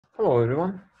Hello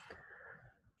everyone.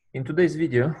 In today's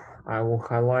video, I will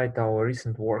highlight our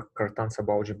recent work, Cartan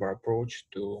sub-algebra approach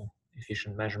to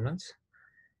efficient measurements,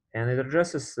 and it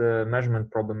addresses the measurement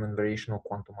problem in variational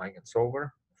quantum Eigensolver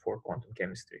for quantum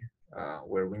chemistry,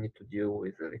 where we need to deal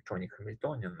with electronic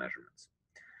Hamiltonian measurements.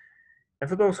 And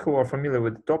for those who are familiar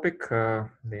with the topic,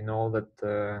 they know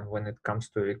that when it comes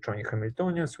to electronic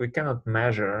Hamiltonians, we cannot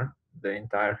measure the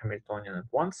entire Hamiltonian at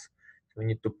once. We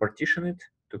need to partition it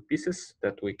to pieces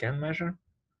that we can measure.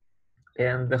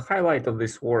 And the highlight of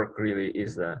this work really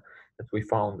is that we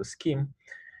found a scheme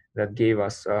that gave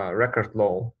us a record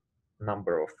low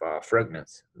number of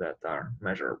fragments that are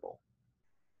measurable.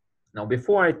 Now,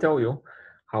 before I tell you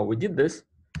how we did this,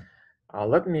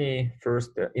 let me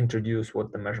first introduce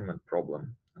what the measurement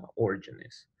problem origin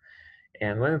is.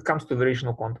 And when it comes to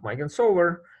variational quantum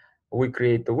Eigensolver, we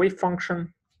create a wave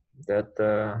function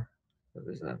that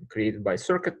is created by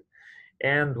circuit.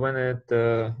 And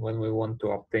when we want to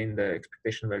obtain the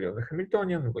expectation value of the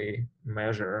Hamiltonian, we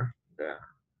measure the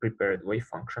prepared wave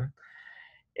function.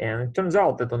 And it turns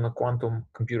out that on the quantum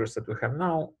computers that we have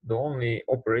now, the only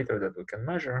operator that we can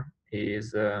measure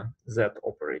is Z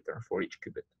operator for each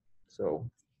qubit. So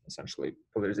essentially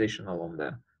polarization along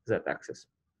the Z axis.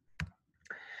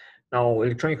 Now,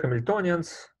 electronic Hamiltonians,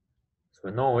 as we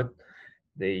know it,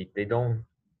 they don't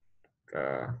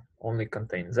only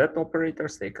contain Z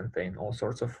operators, they contain all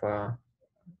sorts of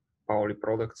Pauli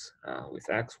products with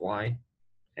X, Y,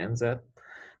 and Z.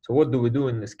 So what do we do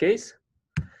in this case?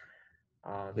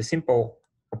 The simple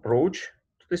approach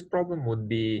to this problem would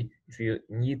be, if you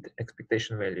need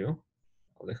expectation value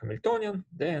of the Hamiltonian,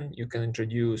 then you can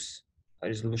introduce a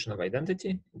resolution of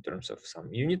identity in terms of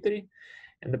some unitary.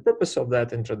 And the purpose of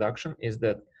that introduction is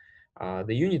that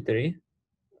the unitary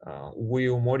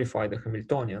will modify the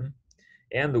Hamiltonian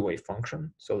and the wave function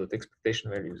so that the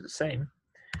expectation value is the same.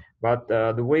 But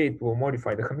the way it will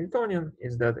modify the Hamiltonian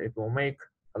is that it will make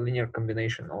a linear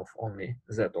combination of only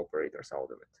Z operators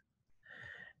out of it.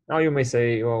 Now you may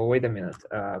say, well, wait a minute,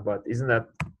 but isn't that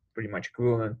pretty much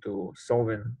equivalent to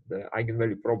solving the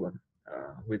eigenvalue problem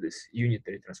with this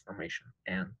unitary transformation?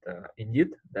 And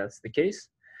indeed, that's the case.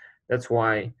 That's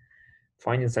why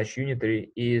finding such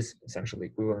unitary is essentially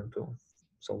equivalent to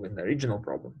solving the original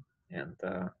problem and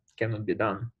cannot be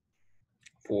done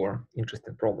for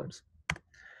interesting problems.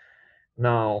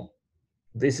 Now,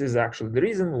 this is actually the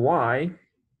reason why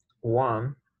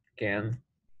one can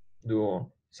do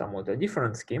somewhat a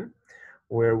different scheme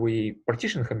where we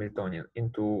partition Hamiltonian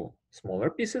into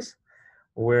smaller pieces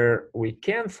where we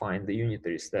can find the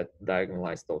unitaries that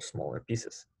diagonalize those smaller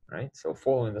pieces, right? So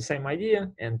following the same idea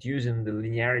and using the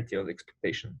linearity of the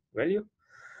expectation value,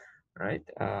 right?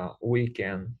 We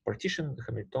can partition the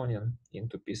Hamiltonian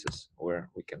into pieces where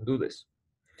we can do this.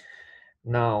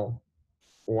 Now,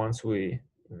 once we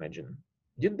imagine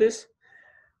did this,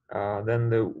 then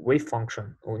the wave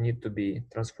function will need to be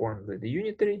transformed with the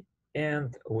unitary,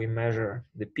 and we measure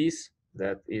the piece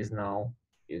that is now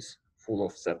full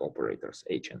of Z operators,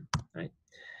 Hn, right?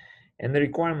 And the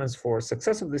requirements for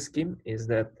success of this scheme is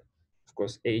that, of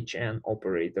course, Hn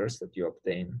operators that you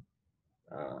obtain,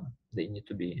 they need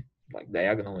to be like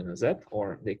diagonal in a Z,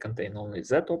 or they contain only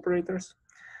Z operators.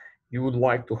 You would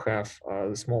like to have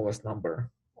the smallest number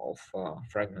of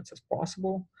fragments as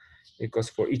possible, because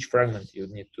for each fragment you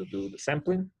need to do the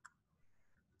sampling,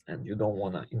 and you don't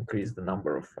want to increase the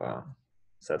number of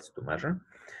sets to measure.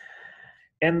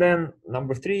 And then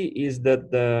number 3 is that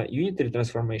the unitary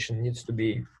transformation needs to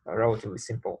be relatively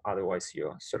simple, otherwise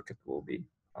your circuit will be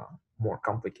more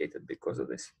complicated because of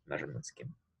this measurement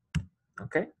scheme.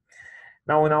 Okay.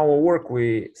 Now in our work,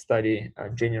 we study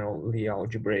general Lie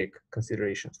algebraic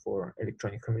considerations for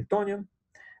electronic Hamiltonian.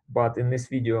 But in this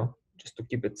video, just to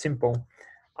keep it simple,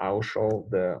 I will show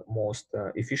the most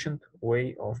efficient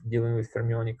way of dealing with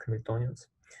fermionic Hamiltonians.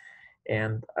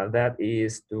 And that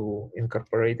is to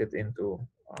incorporate it into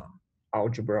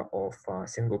algebra of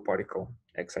single particle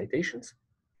excitations.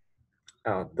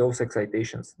 Those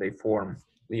excitations, they form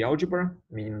the algebra,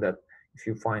 meaning that if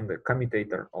you find the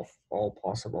commutator of all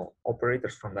possible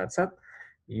operators from that set,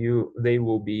 they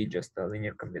will be just a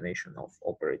linear combination of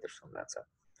operators from that set.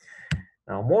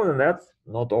 Now, more than that,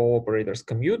 not all operators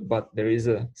commute, but there is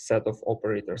a set of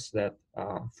operators that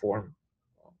form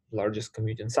largest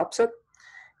commuting subset,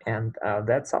 and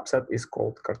that subset is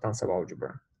called Cartan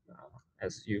sub-algebra.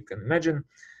 As you can imagine,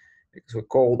 because we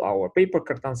called our paper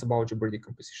Cartan sub-algebra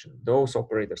decomposition, those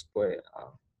operators play a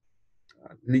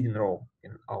leading role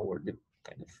in our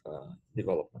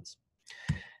developments.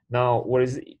 Now, what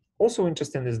is also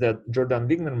interesting is that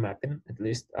Jordan-Wigner mapping, at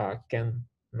least, can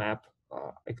map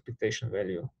expectation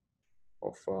value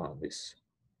of this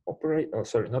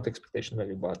sorry, not expectation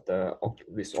value, but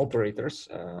these operators,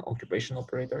 occupation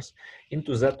operators,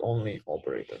 into Z-only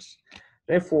operators.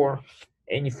 Therefore,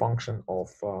 any function of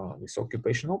these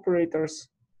occupation operators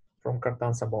from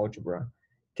Cartan subalgebra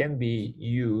can be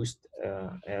used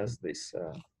as these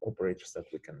operators that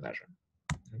we can measure.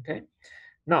 Okay.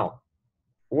 Now,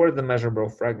 what are the measurable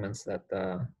fragments that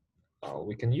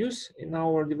we can use in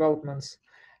our developments?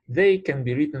 They can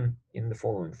be written in the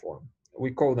following form.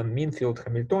 We call them mean field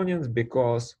Hamiltonians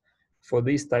because for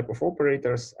these type of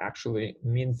operators, actually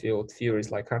mean field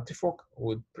theories like arXiv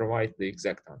would provide the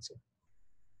exact answer.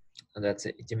 And that's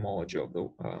the etymology of the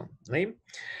name.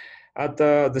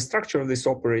 The structure of these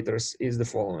operators is the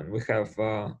following. We have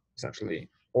essentially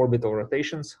orbital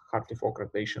rotations, Hartree-Fock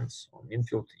rotations, or mean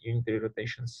field unitary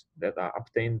rotations that are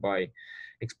obtained by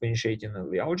exponentiating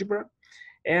the algebra.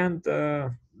 And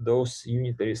those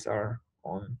unitaries are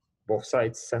on both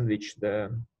sides sandwich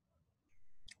the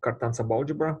Cartan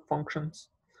subalgebra functions,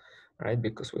 right?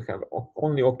 Because we have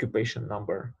only occupation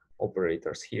number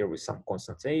operators here with some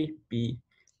constants A, B,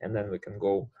 and then we can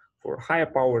go for higher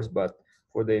powers, but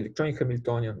for the electronic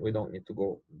Hamiltonian, we don't need to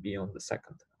go beyond the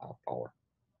second power.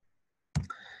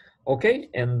 Okay,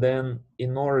 and then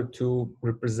in order to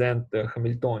represent the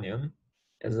Hamiltonian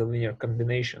as a linear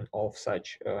combination of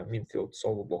such mean field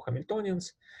solvable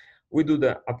Hamiltonians, we do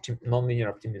the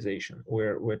nonlinear optimization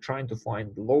where we're trying to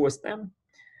find the lowest M,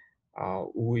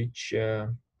 which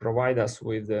provide us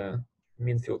with the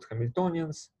mean field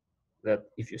Hamiltonians that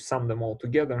if you sum them all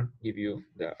together, give you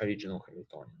the original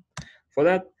Hamiltonian. For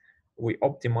that, we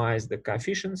optimize the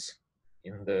coefficients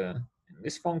in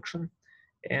this function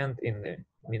and in the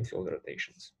mean field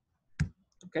rotations.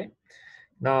 Okay.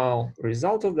 Now,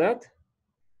 result of that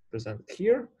presented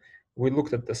here, we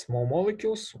looked at the small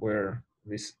molecules where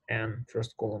this n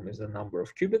first column is the number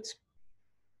of qubits.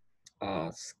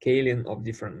 Scaling of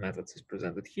different methods is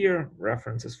presented here.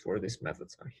 References for these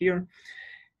methods are here.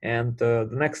 And the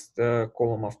next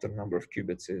column after number of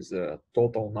qubits is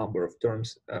total number of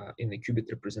terms in the qubit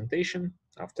representation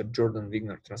after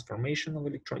Jordan-Wigner transformation of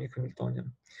electronic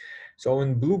Hamiltonian. So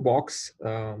in blue box,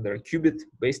 there are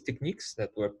qubit-based techniques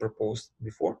that were proposed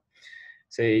before.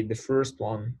 Say the first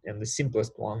one and the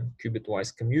simplest one,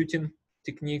 qubit-wise commuting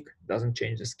technique, doesn't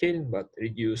change the scaling, but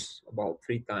reduce about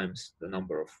 3 times the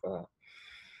number of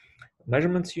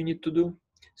measurements you need to do.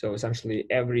 So essentially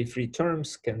every 3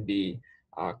 terms can be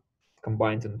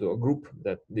combined into a group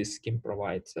that this scheme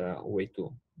provides a way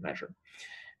to measure.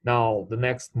 Now, the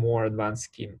next more advanced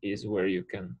scheme is where you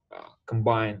can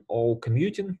combine all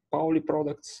commuting Pauli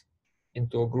products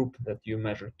into a group that you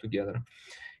measure together.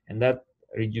 And that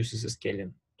reduces the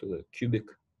scaling to the cubic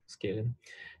scaling.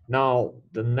 Now,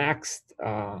 the next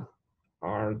are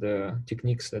the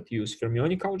techniques that use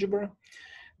fermionic algebra.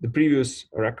 The previous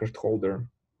record holder,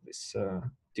 this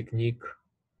technique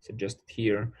suggested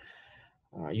here,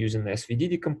 using the SVD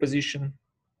decomposition.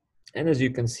 And as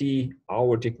you can see,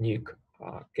 our technique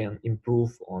can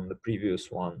improve on the previous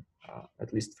one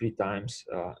at least 3 times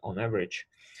on average.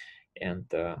 And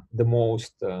the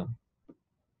most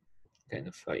kind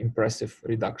of impressive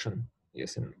reduction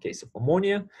is in the case of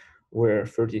ammonia, where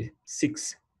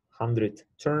 3,600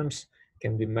 terms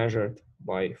can be measured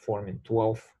by forming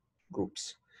 12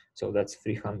 groups. So that's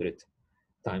 300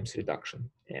 times reduction.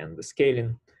 And the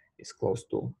scaling is close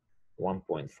to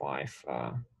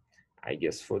 1.5. I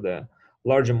guess for the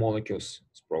larger molecules,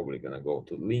 it's probably going to go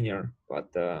to linear,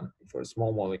 but for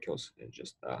small molecules, it's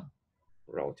just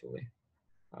relatively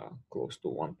close to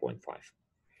 1.5.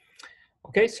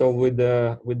 Okay, so with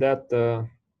that,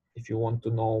 if you want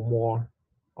to know more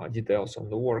details on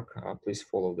the work, please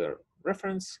follow the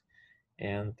reference.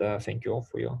 And thank you all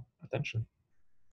for your attention.